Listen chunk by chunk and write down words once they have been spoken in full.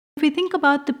If we think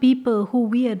about the people who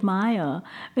we admire,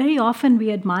 very often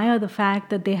we admire the fact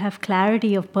that they have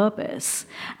clarity of purpose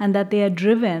and that they are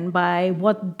driven by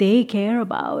what they care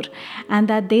about and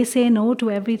that they say no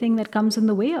to everything that comes in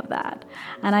the way of that.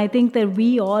 And I think that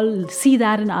we all see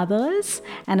that in others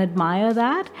and admire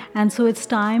that. And so it's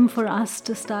time for us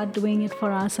to start doing it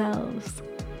for ourselves.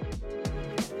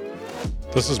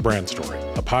 This is Brand Story,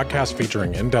 a podcast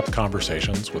featuring in-depth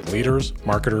conversations with leaders,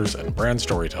 marketers, and brand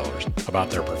storytellers about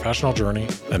their professional journey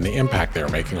and the impact they are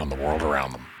making on the world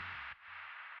around them.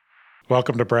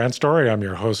 Welcome to Brand Story. I'm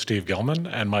your host, Steve Gilman,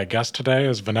 and my guest today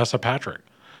is Vanessa Patrick.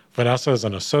 Vanessa is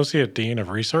an Associate Dean of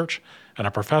Research and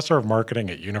a Professor of Marketing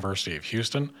at University of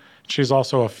Houston. She's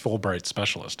also a Fulbright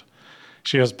Specialist.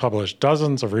 She has published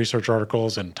dozens of research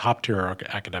articles in top-tier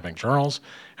academic journals,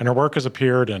 and her work has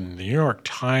appeared in the New York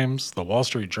Times, the Wall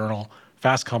Street Journal,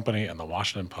 Fast Company, and the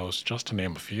Washington Post, just to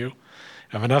name a few.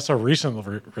 And Vanessa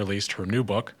recently released her new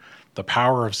book, The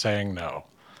Power of Saying No.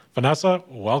 Vanessa,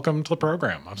 welcome to the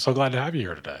program. I'm so glad to have you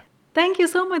here today. Thank you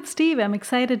so much, Steve. I'm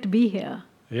excited to be here.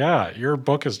 Yeah, your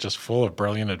book is just full of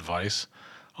brilliant advice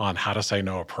on how to say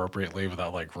no appropriately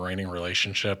without ruining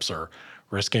relationships or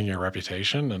risking your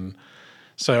reputation. And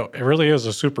so it really is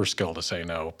a super skill to say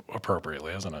no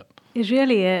appropriately, isn't it? It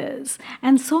really is.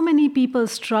 And so many people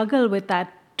struggle with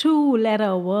that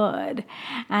two-letter word.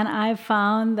 And I've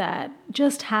found that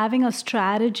just having a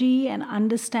strategy and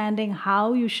understanding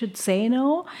how you should say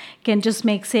no can just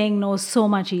make saying no so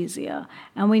much easier.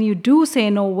 And when you do say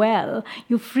no well,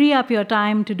 you free up your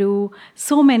time to do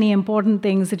so many important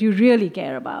things that you really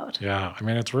care about. Yeah, I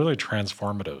mean, it's really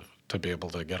transformative to be able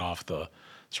to get off the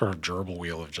sort of gerbil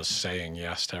wheel of just saying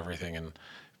yes to everything. And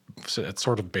it's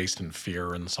sort of based in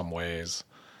fear in some ways.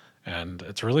 And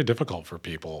it's really difficult for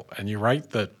people. And you write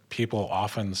that people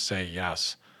often say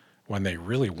yes when they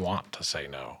really want to say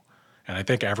no. And I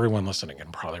think everyone listening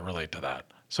can probably relate to that.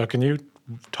 So can you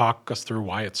talk us through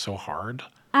why it's so hard?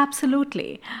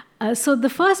 Absolutely. So the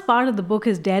first part of the book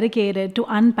is dedicated to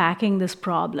unpacking this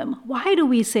problem. Why do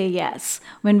we say yes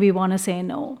when we want to say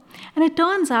no? And it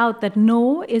turns out that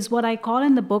no is what I call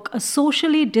in the book a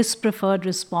socially dispreferred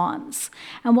response.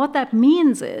 And what that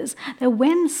means is that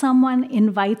when someone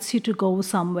invites you to go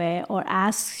somewhere or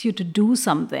asks you to do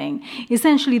something,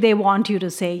 essentially they want you to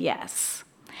say yes.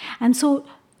 And so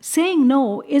saying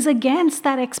no is against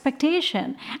that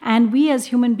expectation. And we as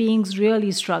human beings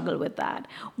really struggle with that.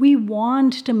 We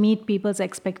want to meet people's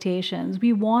expectations.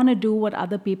 We want to do what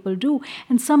other people do.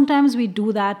 And sometimes we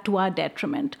do that to our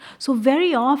detriment. So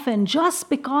very often,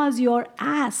 just because you're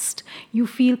asked, you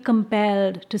feel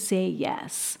compelled to say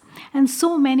yes. And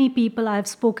so many people I've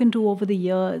spoken to over the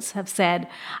years have said,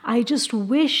 I just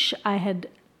wish I had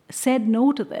said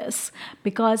no to this,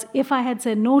 because if I had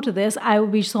said no to this, I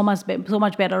would be so much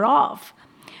better off.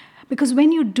 Because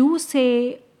when you do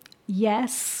say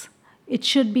yes, it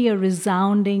should be a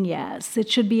resounding yes.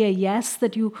 It should be a yes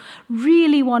that you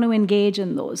really want to engage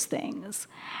in those things.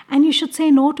 And you should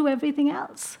say no to everything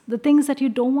else. The things that you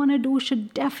don't want to do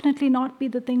should definitely not be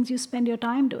the things you spend your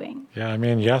time doing. Yeah, I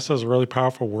mean, yes is a really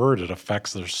powerful word.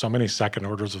 There's so many second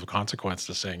orders of consequence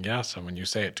to saying yes. And when you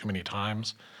say it too many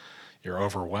times, you're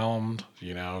overwhelmed,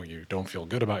 you don't feel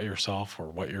good about yourself or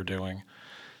what you're doing.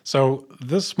 So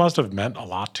this must have meant a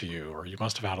lot to you, or you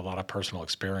must have had a lot of personal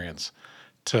experience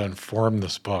to inform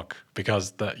this book,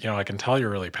 because I can tell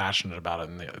you're really passionate about it,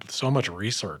 and so much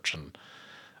research and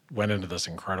went into this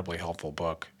incredibly helpful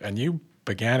book. And you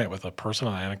began it with a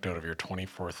personal anecdote of your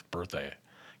 24th birthday.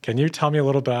 Can you tell me a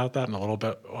little bit about that and a little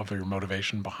bit of your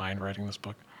motivation behind writing this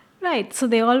book? Right. So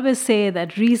they always say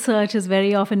that research is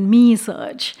very often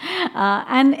me-search.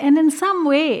 And in some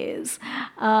ways,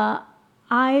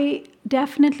 I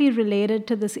definitely related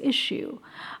to this issue.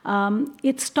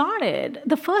 It started,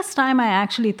 the first time I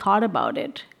actually thought about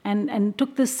it and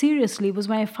took this seriously was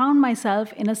when I found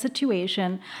myself in a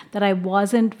situation that I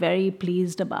wasn't very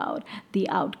pleased about the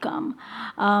outcome.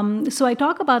 So I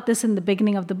talk about this in the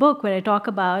beginning of the book, where I talk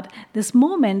about this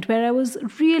moment where I was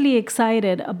really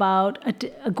excited about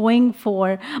going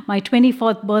for my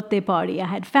 24th birthday party. I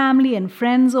had family and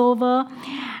friends over,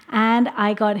 and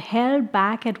I got held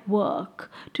back at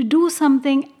work to do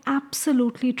something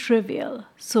absolutely trivial.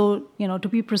 So, to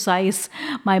be precise,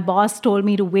 my boss told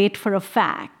me to wait for a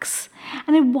fax.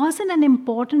 And it wasn't an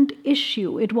important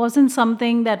issue. It wasn't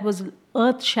something that was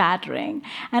earth-shattering.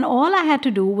 And all I had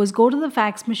to do was go to the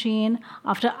fax machine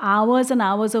after hours and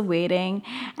hours of waiting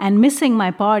and missing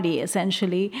my party,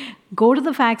 essentially, go to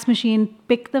the fax machine,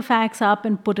 pick the fax up,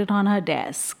 and put it on her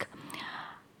desk.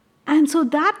 And so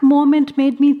that moment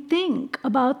made me think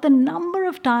about the number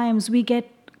of times we get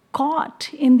caught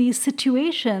in these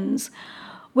situations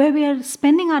where we are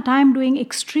spending our time doing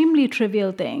extremely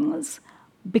trivial things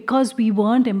because we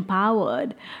weren't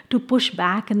empowered to push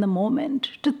back in the moment,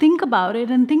 to think about it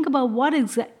and think about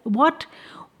what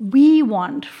we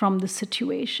want from the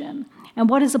situation and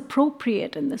what is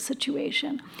appropriate in the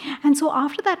situation. And so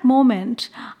after that moment,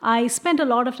 I spent a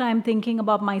lot of time thinking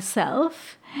about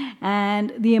myself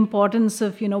and the importance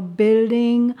of,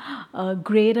 building a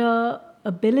greater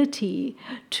ability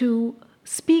to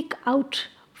speak out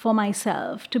for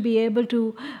myself, to be able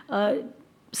to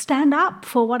stand up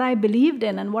for what I believed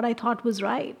in and what I thought was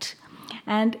right.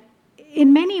 And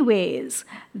in many ways,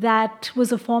 that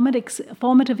was a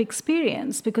formative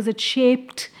experience because it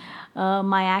shaped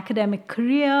my academic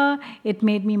career. It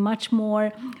made me much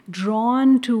more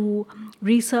drawn to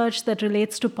research that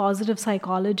relates to positive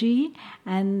psychology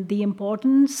and the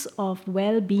importance of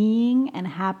well-being and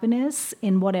happiness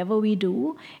in whatever we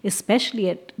do, especially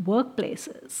at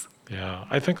workplaces. Yeah,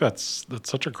 I think that's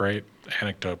such a great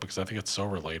anecdote because I think it's so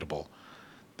relatable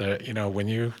that, when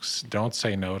you don't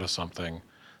say no to something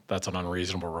that's an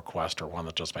unreasonable request or one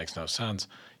that just makes no sense,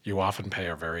 you often pay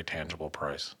a very tangible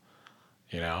price,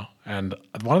 And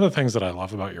one of the things that I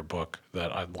love about your book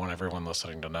that I want everyone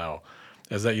listening to know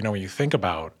is that, when you think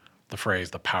about the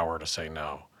phrase, the power to say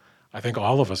no, I think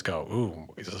all of us go,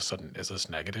 ooh, is this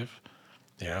negative?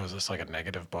 Is this like a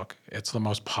negative book? It's the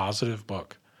most positive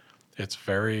book. It's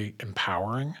very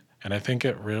empowering, and I think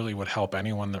it really would help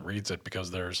anyone that reads it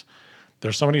because there's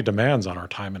so many demands on our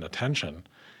time and attention,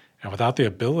 and without the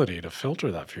ability to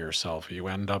filter that for yourself, you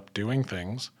end up doing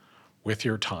things with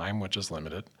your time, which is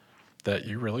limited, that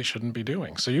you really shouldn't be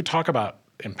doing. So you talk about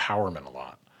empowerment a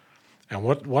lot, and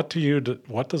what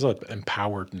does an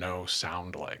empowered no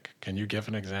sound like? Can you give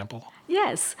an example?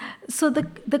 Yes. So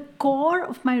the core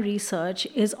of my research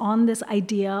is on this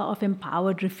idea of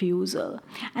empowered refusal.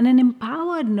 And an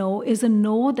empowered no is a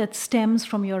no that stems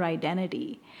from your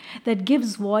identity, that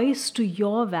gives voice to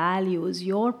your values,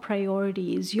 your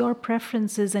priorities, your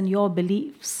preferences, and your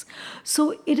beliefs.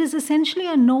 So it is essentially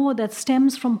a no that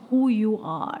stems from who you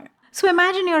are. So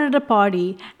imagine you're at a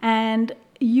party and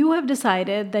you have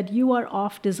decided that you are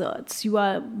off desserts. You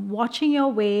are watching your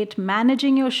weight,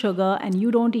 managing your sugar, and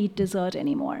you don't eat dessert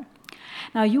anymore.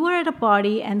 Now, you are at a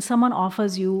party and someone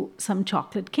offers you some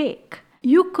chocolate cake.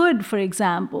 You could, for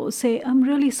example, say, I'm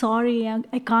really sorry,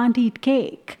 I can't eat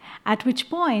cake. At which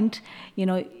point,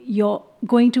 you're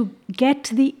going to get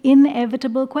the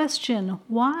inevitable question,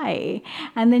 why?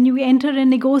 And then you enter a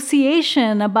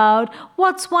negotiation about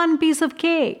what's one piece of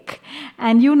cake.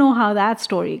 And you know how that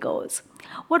story goes.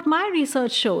 What my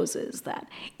research shows is that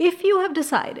if you have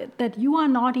decided that you are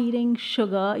not eating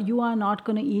sugar, you are not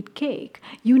going to eat cake,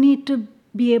 you need to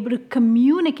be able to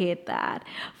communicate that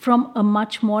from a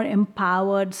much more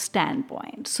empowered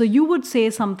standpoint. So you would say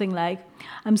something like,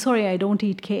 I'm sorry, I don't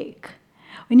eat cake.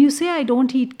 When you say I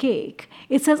don't eat cake,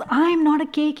 it says I'm not a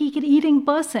cake eating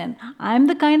person. I'm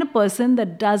the kind of person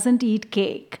that doesn't eat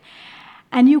cake.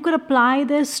 And you could apply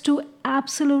this to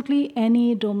absolutely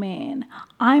any domain.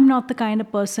 I'm not the kind of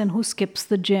person who skips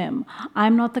the gym.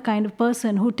 I'm not the kind of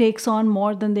person who takes on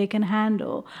more than they can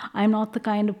handle. I'm not the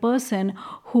kind of person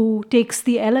who takes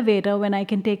the elevator when I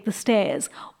can take the stairs.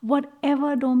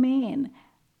 Whatever domain.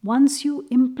 Once you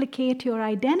implicate your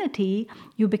identity,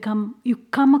 you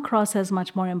come across as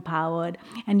much more empowered,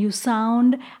 and you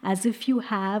sound as if you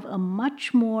have a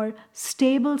much more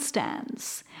stable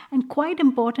stance. And quite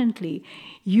importantly,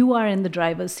 you are in the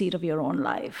driver's seat of your own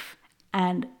life,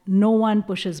 and no one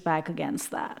pushes back against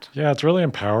that. Yeah, it's really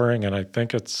empowering, and I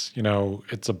think it's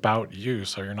about you,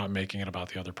 so you're not making it about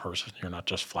the other person. You're not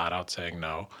just flat out saying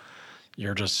no.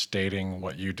 You're just stating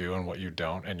what you do and what you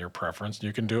don't and your preference.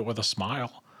 You can do it with a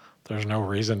smile. There's no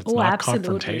reason. It's not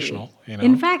absolutely. Confrontational.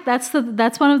 In fact,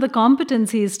 that's one of the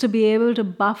competencies, to be able to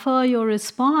buffer your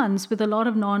response with a lot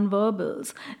of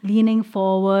nonverbals, leaning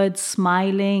forward,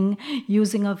 smiling,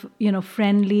 using a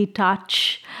friendly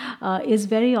touch is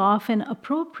very often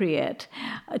appropriate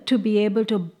to be able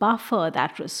to buffer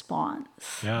that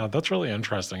response. Yeah, that's really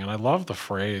interesting, and I love the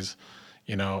phrase,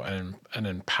 an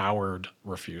empowered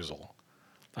refusal.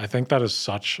 I think that is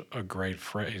such a great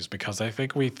phrase because I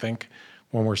think we think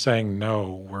when we're saying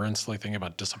no, we're instantly thinking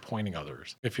about disappointing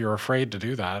others. If you're afraid to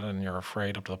do that and you're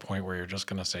afraid up to the point where you're just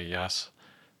going to say yes,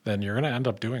 then you're going to end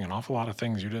up doing an awful lot of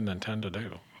things you didn't intend to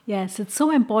do. Yes, it's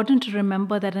so important to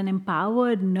remember that an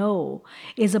empowered no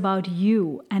is about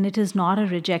you, and it is not a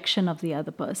rejection of the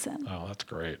other person. Oh, that's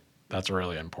great. That's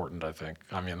really important, I think.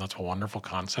 I mean, that's a wonderful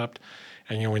concept.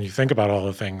 And when you think about all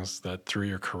the things that through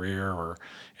your career or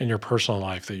in your personal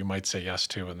life that you might say yes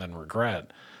to and then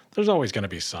regret, there's always going to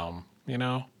be some,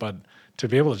 but to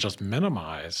be able to just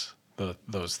minimize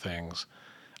those things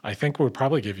I think would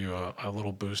probably give you a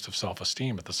little boost of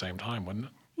self-esteem at the same time, wouldn't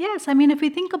it? Yes, I mean, if we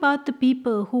think about the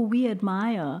people who we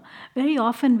admire, very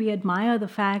often we admire the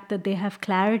fact that they have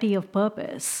clarity of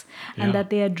purpose and Yeah. that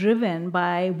they are driven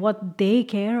by what they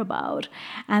care about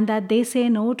and that they say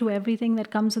no to everything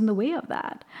that comes in the way of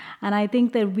that. And I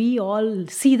think that we all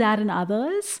see that in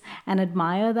others and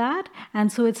admire that.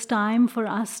 And so it's time for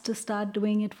us to start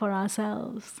doing it for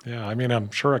ourselves. Yeah, I mean,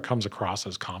 I'm sure it comes across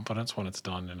as confidence when it's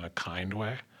done in a kind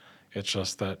way. It's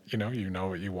just that, you know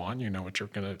what you want, you know what you're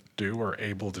going to do or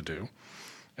able to do.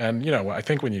 And, I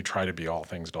think when you try to be all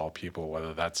things to all people,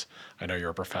 whether that's, I know you're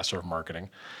a professor of marketing,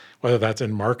 whether that's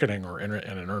in marketing or in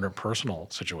an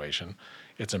interpersonal situation,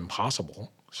 it's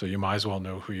impossible. So you might as well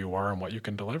know who you are and what you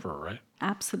can deliver, right?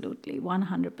 Absolutely,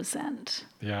 100%.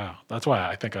 Yeah, that's why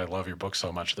I think I love your book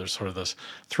so much. There's sort of this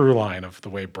through line of the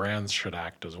way brands should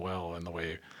act as well and the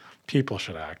way people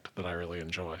should act that I really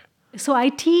enjoy. So I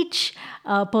teach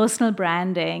personal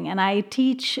branding, and I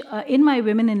teach in my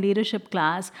Women in Leadership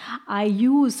class, I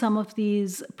use some of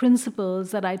these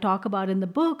principles that I talk about in the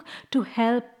book to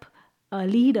help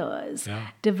leaders Yeah.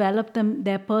 develop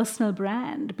their personal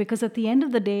brand, because at the end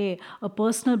of the day, a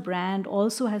personal brand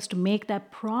also has to make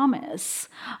that promise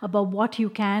about what you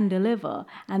can deliver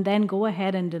and then go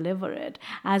ahead and deliver it,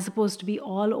 as opposed to be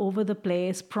all over the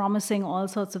place promising all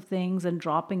sorts of things and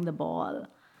dropping the ball.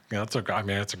 Yeah, it's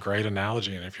a great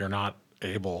analogy. And if you're not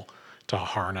able to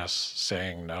harness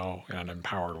saying no in an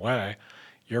empowered way,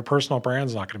 your personal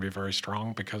brand's not going to be very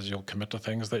strong because you'll commit to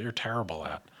things that you're terrible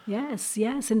at. Yes,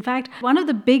 yes. In fact, one of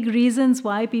the big reasons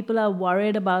why people are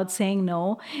worried about saying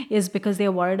no is because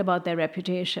they're worried about their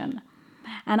reputation.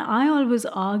 And I always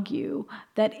argue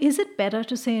that is it better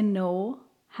to say no,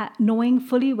 knowing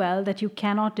fully well that you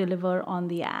cannot deliver on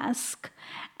the ask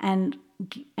and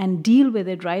deal with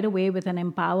it right away with an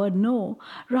empowered no,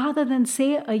 rather than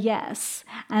say a yes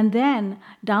and then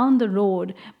down the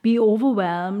road be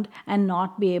overwhelmed and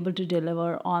not be able to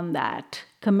deliver on that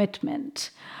commitment.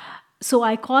 So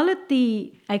I call it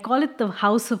the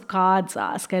house of cards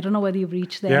ask. I don't know whether you've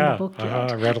reached there in the book yet. I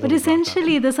read a little But about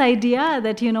essentially this idea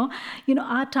that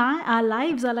our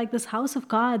lives are like this house of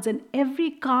cards, and every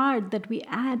card that we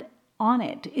add on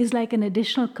it is like an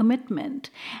additional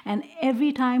commitment. And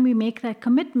every time we make that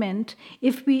commitment,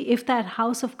 if that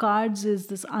house of cards is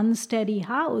this unsteady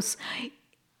house,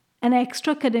 an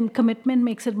extra commitment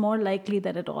makes it more likely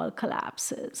that it all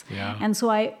collapses. Yeah. And so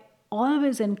I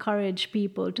always encourage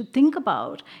people to think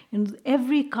about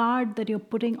every card that you're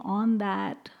putting on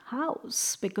that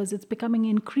house, because it's becoming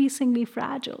increasingly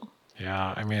fragile.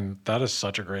 Yeah, I mean, that is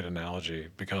such a great analogy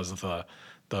because it's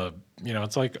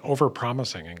like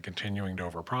overpromising and continuing to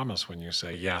overpromise. When you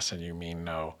say yes and you mean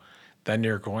no, then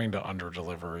you're going to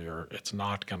underdeliver. It's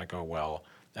not going to go well.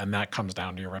 And that comes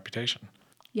down to your reputation.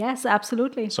 Yes,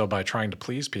 absolutely. So by trying to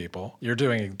please people, you're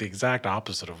doing the exact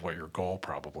opposite of what your goal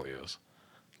probably is.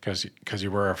 Because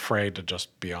you were afraid to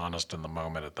just be honest in the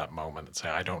moment at that moment and say,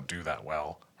 I don't do that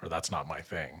well, or that's not my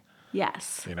thing.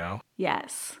 Yes.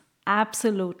 Yes,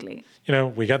 absolutely.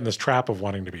 We get in this trap of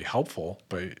wanting to be helpful,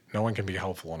 but no one can be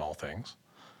helpful in all things.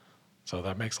 So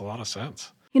that makes a lot of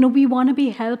sense. We want to be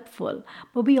helpful,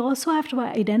 but we also have to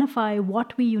identify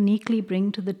what we uniquely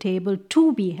bring to the table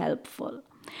to be helpful.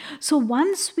 So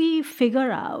once we figure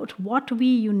out what we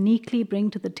uniquely bring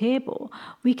to the table,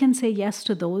 we can say yes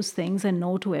to those things and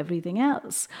no to everything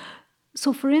else.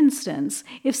 So for instance,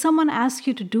 if someone asks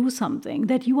you to do something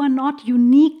that you are not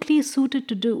uniquely suited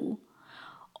to do,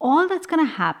 all that's going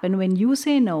to happen when you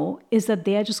say no is that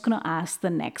they are just going to ask the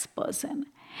next person.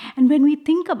 And when we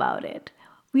think about it,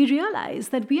 we realize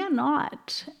that we are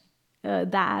not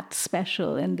that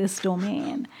special in this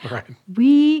domain. Right.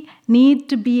 We need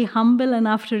to be humble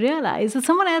enough to realize that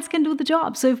someone else can do the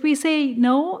job. So if we say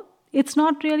no, it's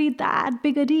not really that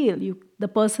big a deal. The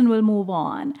person will move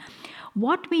on.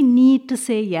 What we need to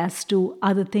say yes to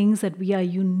are the things that we are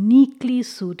uniquely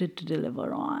suited to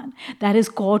deliver on. That is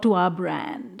core to our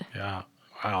brand. Yeah.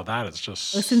 Wow, that is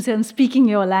just... Since I'm speaking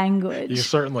your language. You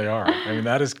certainly are. I mean,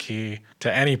 that is key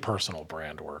to any personal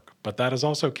brand work, but that is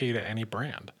also key to any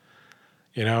brand.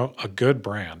 A good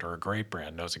brand or a great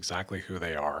brand knows exactly who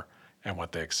they are and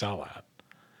what they excel at.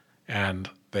 And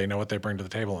they know what they bring to the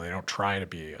table, and they don't try to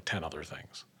be 10 other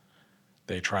things.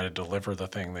 They try to deliver the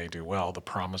thing they do well, the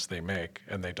promise they make,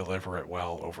 and they deliver it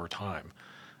well over time,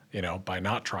 by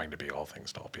not trying to be all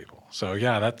things to all people. So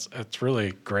yeah, it's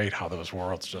really great how those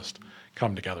worlds just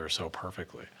come together so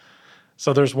perfectly.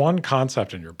 So there's one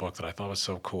concept in your book that I thought was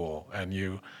so cool, and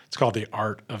it's called the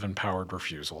Art of Empowered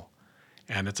Refusal.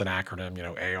 And it's an acronym,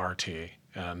 ART,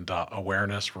 and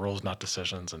awareness, rules, not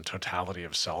decisions, and totality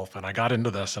of self. And I got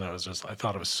into this, and I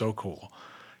thought it was so cool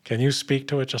Can you speak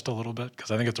to it just a little bit? Because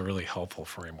I think it's a really helpful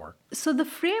framework. So, the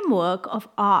framework of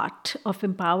art of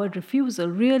empowered refusal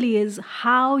really is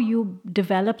how you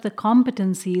develop the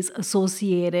competencies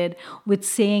associated with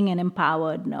saying an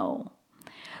empowered no.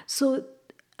 So,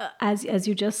 as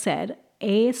you just said,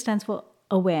 A stands for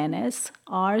awareness,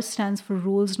 R stands for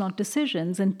rules, not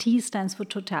decisions, and T stands for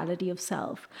totality of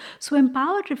self. So,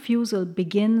 empowered refusal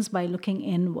begins by looking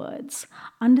inwards,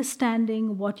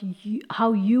 understanding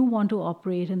how you want to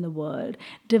operate in the world,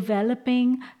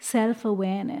 developing self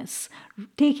awareness,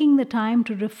 taking the time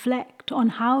to reflect on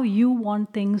how you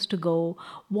want things to go,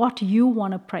 what you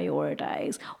want to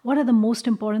prioritize, what are the most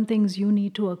important things you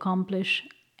need to accomplish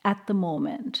at the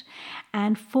moment,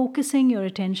 and focusing your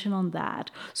attention on that,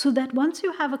 so that once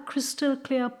you have a crystal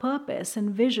clear purpose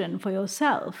and vision for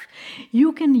yourself,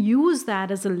 you can use that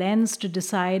as a lens to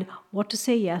decide what to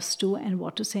say yes to and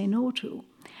what to say no to.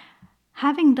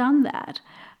 Having done that,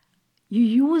 you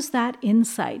use that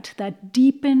insight, that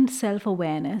deepened self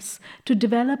awareness, to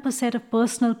develop a set of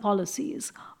personal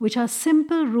policies, which are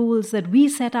simple rules that we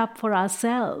set up for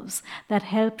ourselves that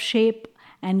help shape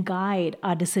and guide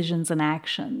our decisions and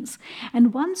actions.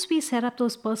 And once we set up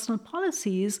those personal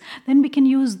policies, then we can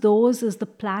use those as the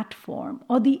platform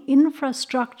or the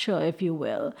infrastructure, if you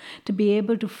will, to be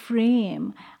able to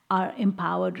frame our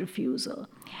empowered refusal.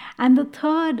 And the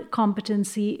third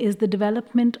competency is the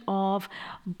development of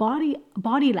body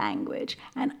language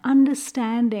and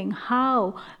understanding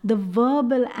how the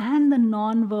verbal and the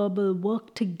nonverbal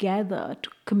work together to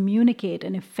communicate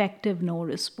an effective no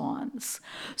response.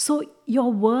 So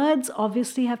your words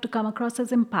obviously have to come across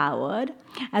as empowered.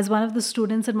 As one of the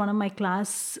students in one of my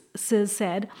classes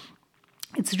said,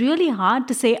 it's really hard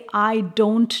to say, I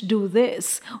don't do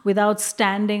this without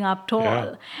standing up tall.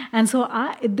 Yeah. And so,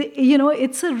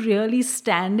 it's a really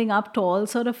standing up tall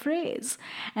sort of phrase.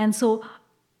 And so,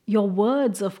 your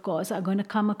words, of course, are going to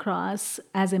come across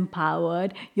as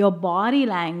empowered. Your body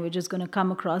language is going to come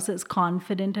across as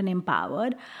confident and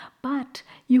empowered. But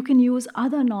you can use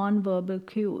other nonverbal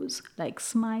cues like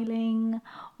smiling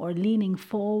or leaning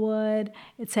forward,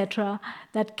 etc.,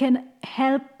 that can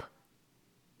help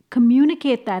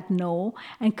communicate that no,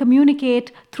 and communicate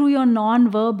through your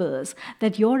nonverbals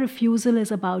that your refusal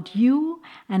is about you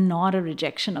and not a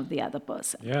rejection of the other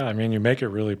person. Yeah, I mean, you make it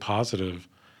really positive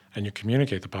and you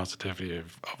communicate the positivity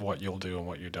of what you'll do and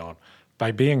what you don't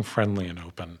by being friendly and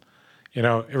open. You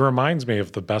know, it reminds me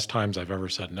of the best times I've ever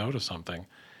said no to something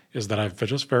is that I've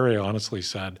just very honestly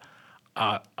said,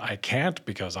 I can't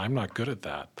because I'm not good at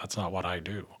that. That's not what I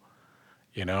do.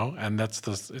 You know, and it's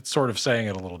sort of saying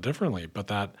it a little differently, but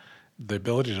that the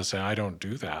ability to say, I don't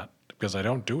do that because I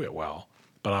don't do it well,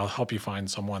 but I'll help you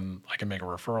find someone, I can make a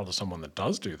referral to someone that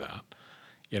does do that,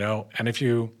 you know, and if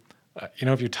you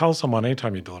tell someone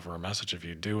anytime you deliver a message, if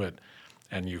you do it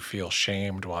and you feel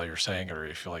shamed while you're saying it or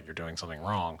you feel like you're doing something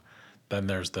wrong, then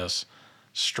there's this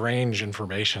strange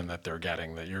information that they're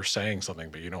getting that you're saying something,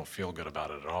 but you don't feel good about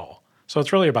it at all. So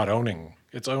it's really about owning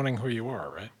who you are,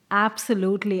 right?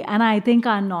 Absolutely. And I think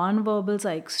our nonverbals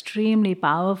are extremely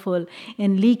powerful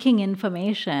in leaking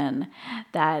information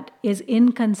that is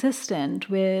inconsistent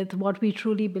with what we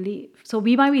truly believe. So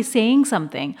we might be saying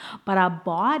something, but our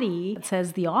body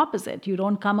says the opposite. You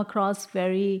don't come across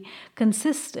very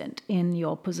consistent in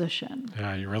your position.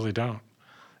 Yeah, you really don't.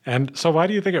 And so why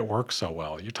do you think it works so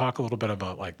well? You talk a little bit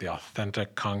about like the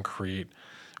authentic, concrete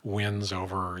wins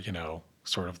over,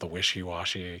 sort of the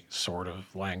wishy-washy sort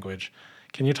of language.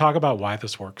 Can you talk about why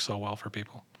this works so well for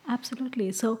people?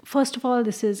 Absolutely. So first of all,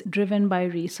 this is driven by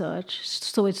research.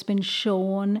 So it's been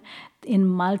shown in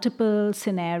multiple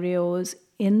scenarios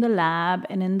in the lab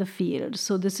and in the field.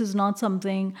 So this is not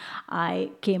something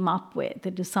I came up with.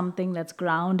 It is something that's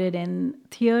grounded in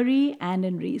theory and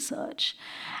in research.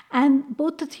 And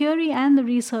both the theory and the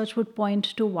research would point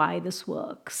to why this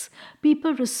works.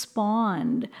 People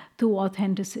respond to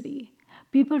authenticity.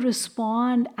 People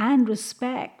respond and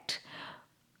respect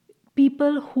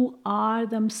people who are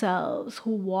themselves,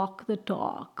 who walk the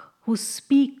talk, who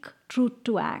speak truth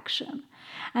to action.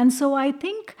 And so I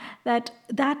think that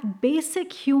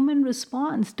basic human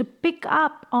response to pick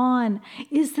up on,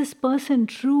 is this person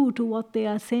true to what they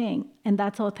are saying? And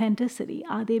that's authenticity.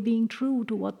 Are they being true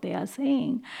to what they are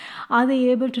saying? Are they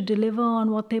able to deliver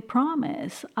on what they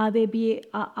promise? Are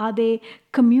they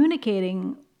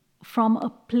communicating from a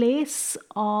place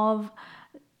of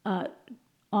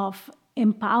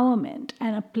empowerment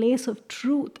and a place of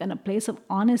truth and a place of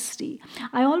honesty?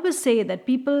 I always say that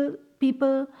people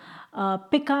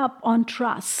pick up on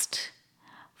trust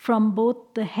from both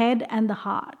the head and the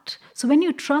heart. So when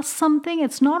you trust something,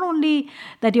 it's not only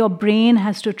that your brain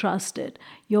has to trust it,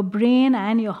 your brain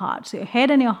and your heart. So your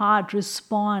head and your heart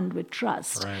respond with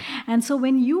trust. Right. And so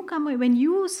when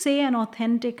you say an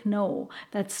authentic no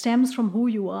that stems from who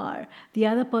you are, the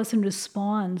other person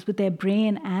responds with their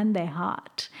brain and their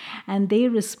heart. And they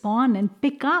respond and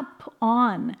pick up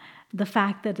on the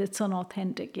fact that it's an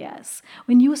authentic yes.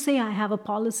 When you say, I have a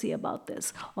policy about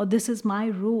this, or this is my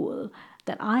rule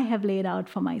that I have laid out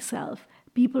for myself,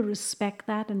 people respect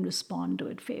that and respond to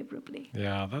it favorably.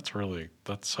 Yeah,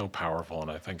 that's so powerful.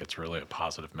 And I think it's really a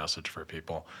positive message for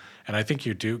people. And I think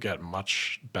you do get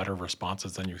much better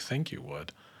responses than you think you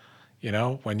would. You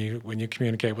know, when you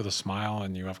communicate with a smile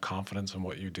and you have confidence in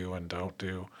what you do and don't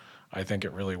do, I think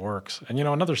it really works. And,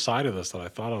 another side of this that I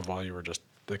thought of while you were just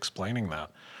explaining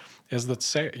that is that,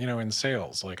 in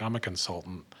sales, like I'm a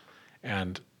consultant,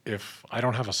 and if I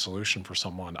don't have a solution for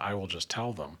someone, I will just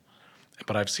tell them.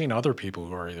 But I've seen other people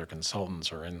who are either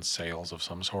consultants or in sales of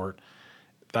some sort.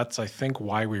 That's, I think,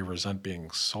 why we resent being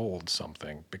sold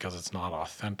something, because it's not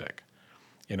authentic.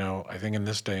 I think in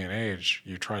this day and age,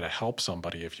 you try to help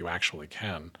somebody if you actually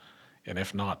can. And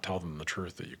if not, tell them the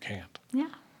truth that you can't. Yeah.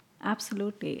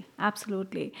 Absolutely,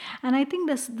 absolutely. And I think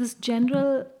this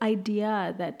general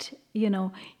idea that,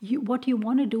 what you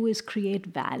want to do is create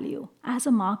value. As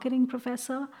a marketing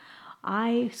professor,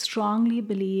 I strongly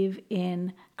believe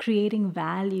in creating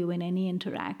value in any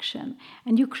interaction.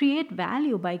 And you create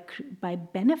value by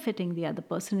benefiting the other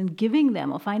person and giving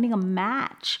them or finding a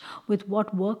match with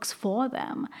what works for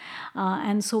them.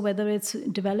 And so whether it's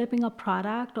developing a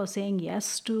product or saying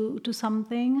yes to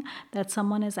something that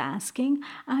someone is asking,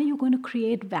 are you going to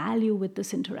create value with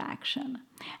this interaction?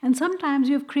 And sometimes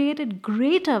you've created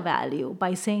greater value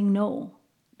by saying no,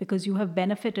 because you have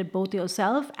benefited both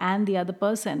yourself and the other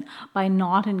person by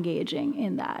not engaging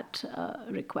in that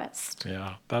request.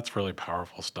 Yeah, that's really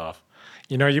powerful stuff.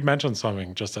 You mentioned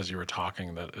something just as you were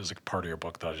talking that is a part of your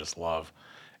book that I just love.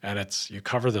 And you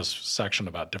cover this section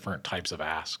about different types of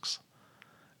asks.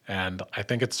 And I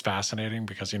think it's fascinating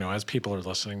because, as people are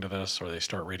listening to this or they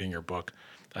start reading your book,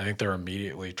 I think they're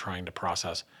immediately trying to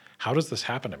process, how does this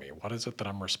happen to me? What is it that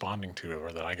I'm responding to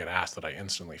or that I get asked that I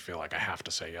instantly feel like I have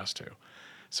to say yes to?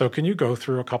 So can you go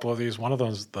through a couple of these? One of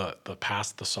those, the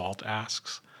pass the salt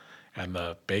asks and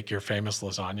the bake your famous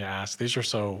lasagna asks. These are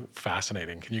so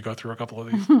fascinating. Can you go through a couple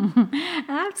of these?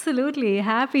 Absolutely,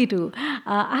 happy to.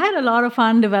 I had a lot of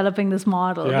fun developing this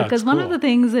model because one of the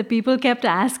things that people kept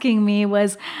asking me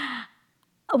was,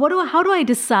 how do I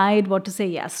decide what to say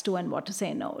yes to and what to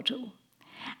say no to?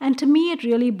 And to me, it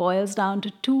really boils down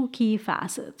to two key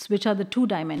facets, which are the two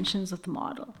dimensions of the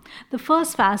model. The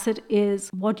first facet is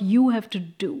what you have to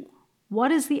do.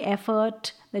 What is the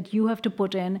effort that you have to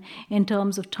put in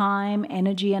terms of time,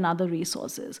 energy, and other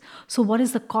resources? So what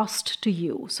is the cost to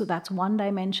you? So that's one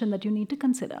dimension that you need to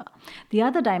consider. The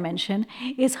other dimension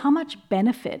is how much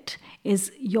benefit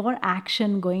is your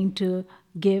action going to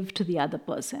give to the other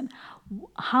person?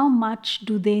 How much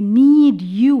do they need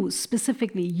you,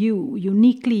 specifically you,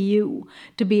 uniquely you,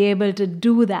 to be able to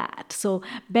do that? So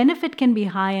benefit can be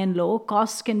high and low,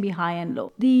 cost can be high and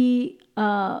low. The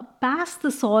pass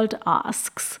the salt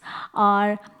asks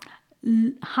are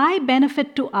high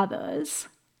benefit to others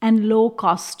and low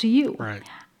cost to you. Right.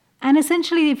 And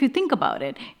essentially, if you think about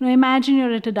it, imagine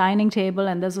you're at a dining table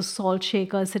and there's a salt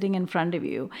shaker sitting in front of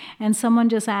you, and someone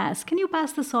just asks, "Can you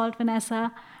pass the salt,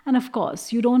 Vanessa?" And of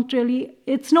course,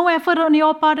 it's no effort on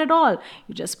your part at all.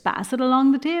 You just pass it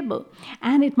along the table.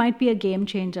 And it might be a game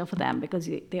changer for them because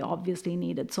they obviously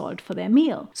needed salt for their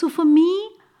meal. So for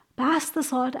me, pass the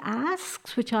salt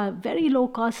asks, which are very low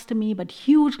cost to me but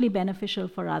hugely beneficial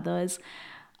for others,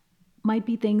 might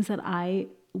be things that I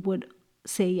would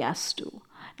say yes to.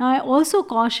 Now, I also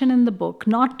caution in the book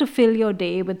not to fill your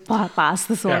day with pass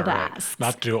the salt asks.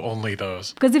 Not to do only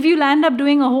those. Because if you land up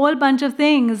doing a whole bunch of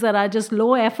things that are just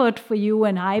low effort for you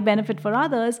and high benefit for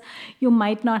others, you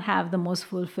might not have the most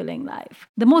fulfilling life.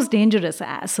 The most dangerous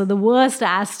ask, so the worst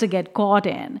ask to get caught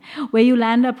in, where you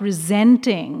land up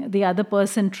resenting the other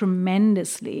person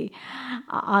tremendously,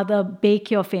 are the bake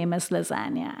your famous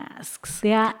lasagna asks.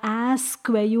 They are asks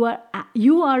where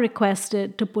you are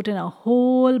requested to put in a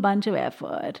whole bunch of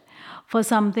effort for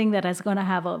something that is going to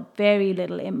have a very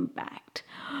little impact.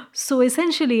 So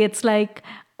essentially, it's like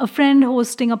a friend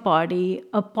hosting a party,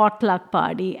 a potluck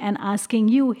party, and asking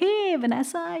you, "Hey,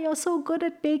 Vanessa, you're so good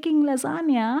at baking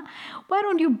lasagna. Why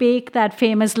don't you bake that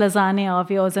famous lasagna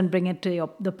of yours and bring it to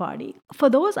the party?" For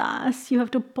those asks, you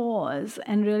have to pause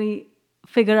and really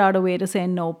figure out a way to say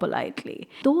no politely.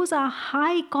 Those are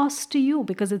high cost to you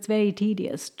because it's very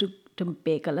tedious to to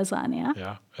bake a lasagna.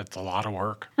 Yeah, it's a lot of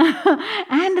work.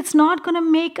 And it's not going to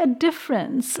make a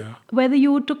difference whether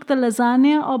you took the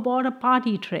lasagna or bought a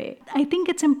party tray. I think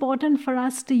it's important for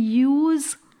us to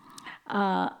use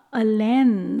a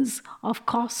lens of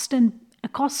cost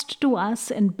to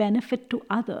us and benefit to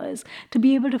others to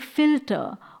be able to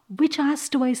filter which asks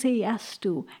do I say yes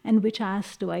to and which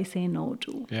asks do I say no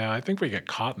to. Yeah, I think we get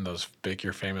caught in those bake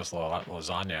your famous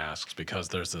lasagna asks because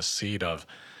there's this seed of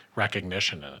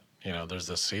recognition in it. There's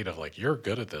this seed of like, you're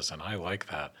good at this and I like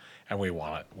that. And we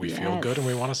want it. We feel good and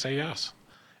we want to say yes.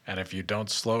 And if you don't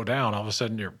slow down, all of a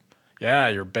sudden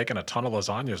you're baking a ton of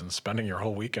lasagnas and spending your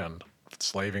whole weekend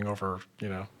slaving over,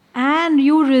 And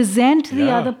you resent the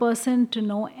other person to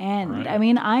no end. Right. I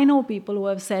mean, I know people who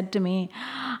have said to me,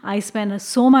 I spend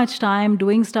so much time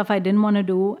doing stuff I didn't want to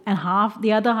do, and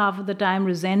the other half of the time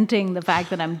resenting the fact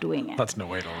that I'm doing it. That's no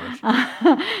way to live.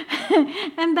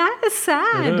 And that is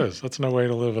sad. It is. That's no way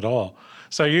to live at all.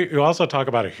 So you also talk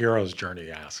about a hero's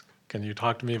journey ask. Can you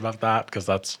talk to me about that? Because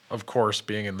that's, of course,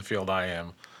 being in the field I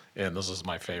am, and this is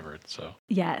my favorite. So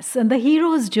Yes, and the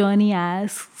hero's journey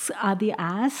asks are the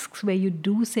asks where you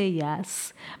do say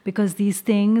yes because these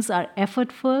things are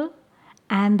effortful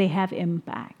and they have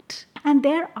impact. And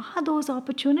there are those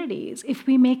opportunities if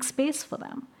we make space for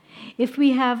them. If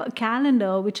we have a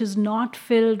calendar which is not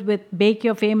filled with bake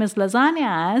your famous lasagna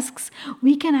asks,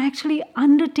 we can actually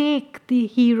undertake the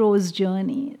hero's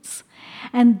journeys.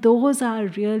 And those are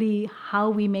really how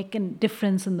we make a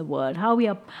difference in the world, how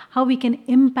we can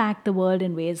impact the world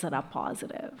in ways that are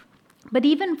positive. But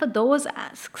even for those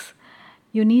asks,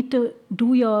 you need to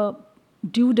do your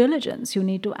due diligence. You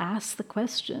need to ask the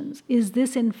questions. Is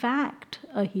this in fact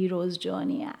a hero's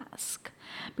journey ask?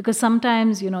 Because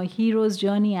sometimes, hero's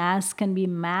journey ask can be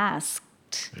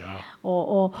masked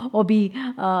or be,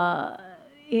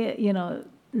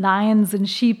 lions in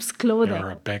sheep's clothing.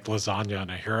 Or a baked lasagna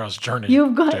and a hero's journey.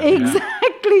 You've got,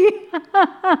 exactly.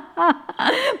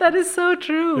 That is so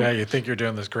true. Yeah, you think you're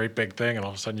doing this great big thing, and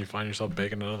all of a sudden you find yourself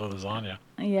baking another lasagna.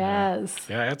 Yes.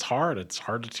 Yeah, it's hard. It's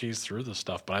hard to tease through this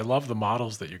stuff. But I love the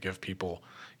models that you give people.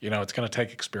 It's going to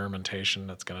take experimentation.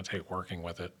 It's going to take working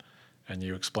with it. And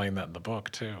you explain that in the book,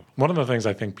 too. One of the things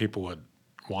I think people would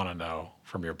want to know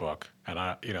from your book,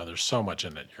 and there's so much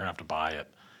in it, you're going to have to buy it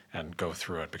and go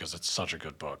through it because it's such a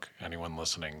good book. Anyone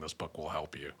listening, this book will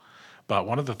help you. But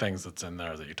one of the things that's in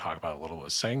there that you talk about a little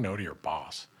is saying no to your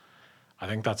boss. I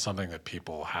think that's something that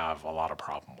people have a lot of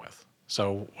problem with.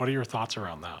 So what are your thoughts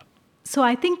around that? So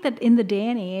I think that in the day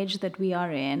and age that we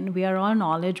are in, we are all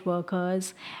knowledge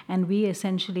workers, and we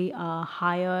essentially are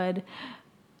hired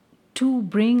to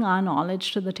bring our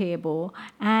knowledge to the table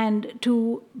and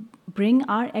to bring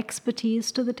our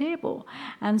expertise to the table.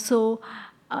 And so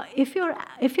if your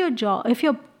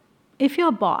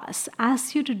boss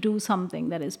asks you to do something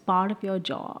that is part of your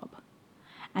job,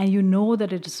 and you know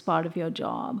that it is part of your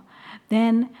job,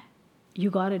 then you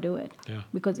got to do it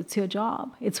because it's your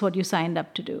job. It's what you signed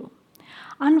up to do.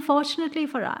 Unfortunately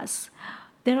for us,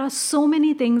 there are so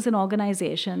many things in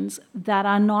organizations that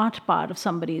are not part of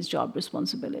somebody's job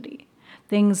responsibility.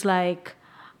 Things like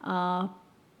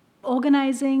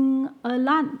organizing a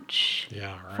lunch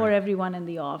for everyone in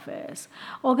the office,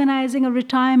 organizing a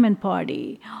retirement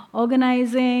party,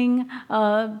 organizing,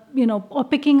 or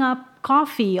picking up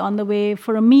coffee on the way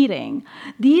for a meeting.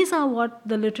 These are what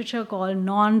the literature call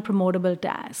non-promotable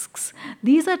tasks.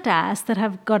 These are tasks that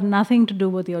have got nothing to do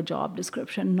with your job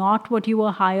description, not what you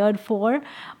were hired for,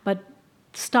 but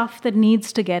stuff that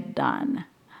needs to get done.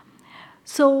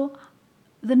 So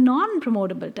the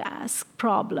non-promotable task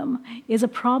problem is a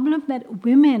problem that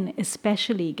women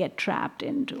especially get trapped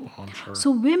into. Oh, I'm sure. So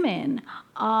women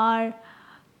are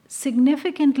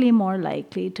significantly more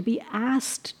likely to be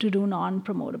asked to do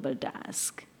non-promotable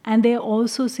tasks. And they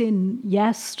also say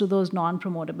yes to those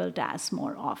non-promotable tasks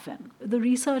more often. The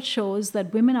research shows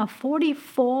that women are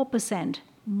 44%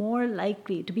 more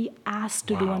likely to be asked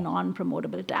to do a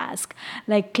non-promotable task,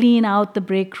 like clean out the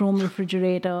break room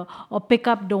refrigerator or pick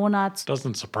up donuts.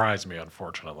 Doesn't surprise me,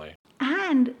 unfortunately.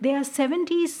 And they are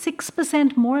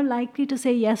 76% more likely to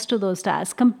say yes to those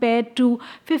tasks compared to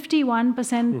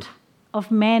 51% of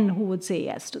men who would say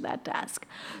yes to that task.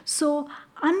 So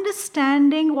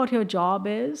understanding what your job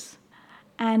is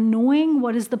and knowing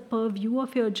what is the purview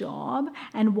of your job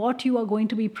and what you are going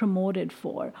to be promoted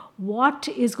for, what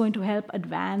is going to help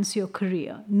advance your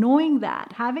career, knowing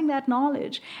that, having that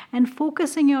knowledge and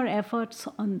focusing your efforts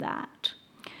on that.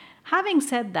 Having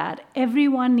said that,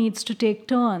 everyone needs to take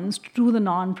turns to do the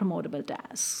non-promotable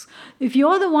tasks. If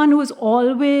you're the one who is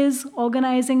always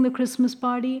organizing the Christmas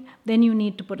party, then you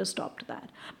need to put a stop to that.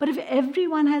 But if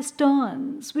everyone has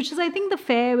turns, which is, I think, the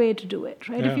fair way to do it,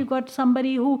 right? Yeah. If you've got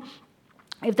somebody who,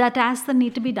 if there are tasks that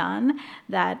need to be done,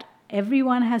 that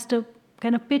everyone has to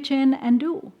kind of pitch in and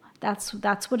do.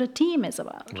 That's what a team is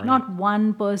about, Right. not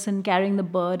one person carrying the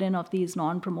burden of these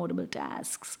non-promotable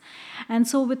tasks. And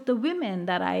so with the women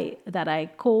that I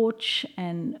coach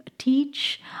and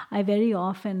teach, I very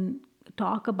often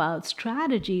talk about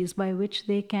strategies by which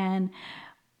they can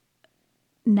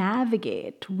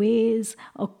navigate ways,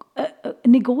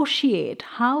 negotiate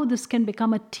how this can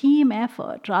become a team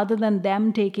effort rather than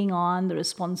them taking on the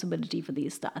responsibility for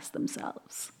these tasks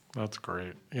themselves. That's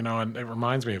great. And it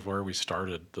reminds me of where we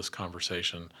started this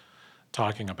conversation,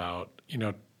 talking about,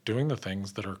 doing the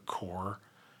things that are core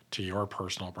to your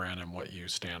personal brand and what you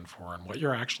stand for and what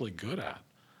you're actually good at.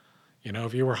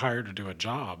 If you were hired to do a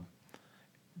job,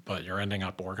 but you're ending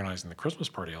up organizing the Christmas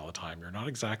party all the time, you're not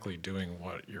exactly doing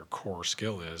what your core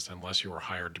skill is unless you were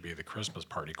hired to be the Christmas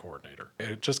party coordinator.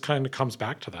 It just kind of comes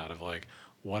back to that of like,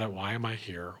 why am I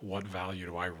here? What value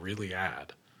do I really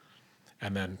add?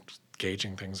 And then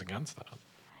gauging things against that.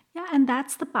 Yeah, and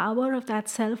that's the power of that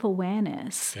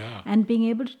self-awareness. Yeah. And being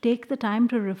able to take the time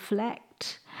to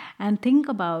reflect and think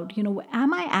about,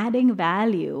 am I adding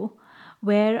value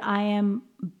where I am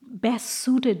best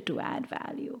suited to add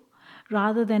value,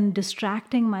 rather than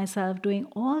distracting myself doing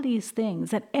all these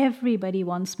things that everybody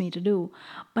wants me to do,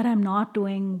 but I'm not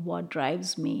doing what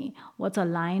drives me, what's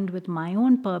aligned with my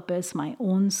own purpose, my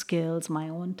own skills, my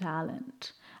own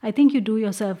talent. I think you do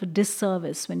yourself a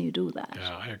disservice when you do that.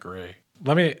 Yeah, I agree.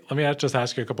 Let me just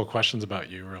ask you a couple of questions about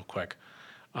you real quick.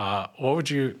 What would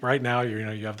you, right now,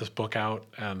 you have this book out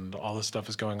and all this stuff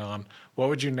is going on. What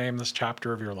would you name this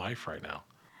chapter of your life right now?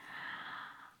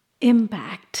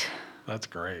 Impact. That's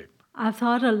great. I've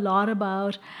thought a lot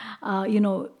about,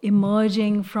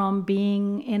 emerging from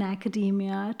being in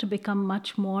academia to become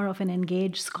much more of an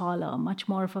engaged scholar, much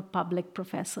more of a public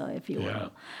professor, if you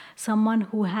will. Someone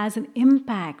who has an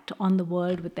impact on the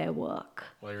world with their work.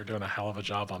 Well, you're doing a hell of a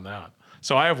job on that.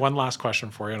 So I have one last question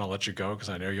for you, and I'll let you go because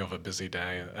I know you have a busy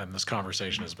day, and this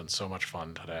conversation has been so much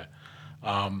fun today.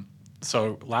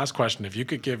 So last question, if you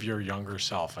could give your younger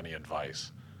self any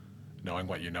advice, knowing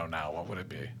what you know now, what would it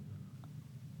be?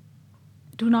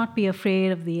 Do not be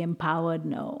afraid of the empowered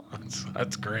no.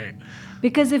 That's great.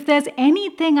 Because if there's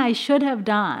anything I should have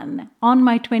done on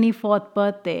my 24th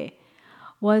birthday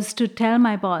was to tell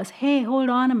my boss, hey, hold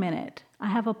on a minute. I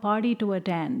have a party to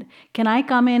attend. Can I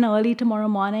come in early tomorrow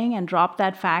morning and drop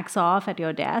that fax off at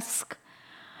your desk?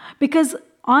 Because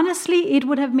honestly, it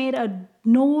would have made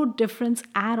no difference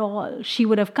at all. She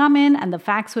would have come in and the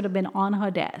fax would have been on her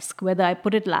desk, whether I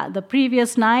put it the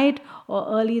previous night or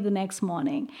early the next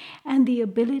morning. And the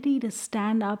ability to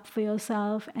stand up for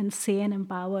yourself and say an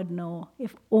empowered no,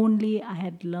 if only I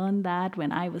had learned that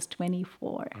when I was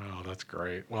 24. Oh, that's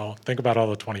great. Well, think about all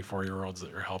the 24-year-olds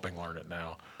that you're helping learn it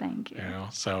now. Thank you.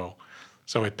 So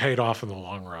it paid off in the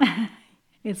long run.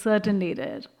 It certainly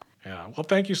did. Yeah. Well,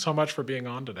 thank you so much for being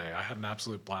on today. I had an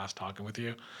absolute blast talking with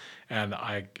you. And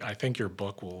I think your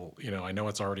book will, I know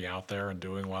it's already out there and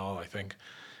doing well. I think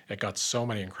it got so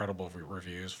many incredible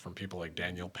reviews from people like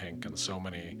Daniel Pink and so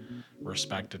many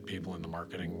respected people in the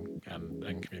marketing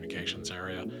and communications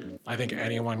area. I think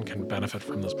anyone can benefit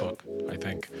from this book. I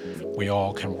think we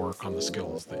all can work on the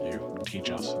skills that you teach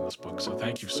us in this book. So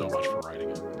thank you so much for writing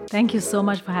it. Thank you so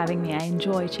much for having me. I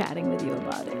enjoy chatting with you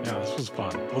about it. Yeah, this was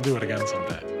fun. We'll do it again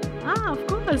someday. Of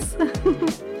course.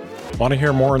 Want to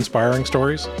hear more inspiring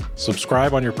stories?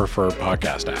 Subscribe on your preferred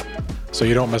podcast app so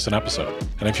you don't miss an episode.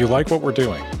 And if you like what we're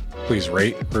doing, please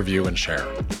rate, review, and share.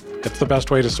 It's the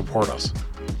best way to support us.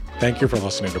 Thank you for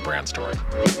listening to Brand Story.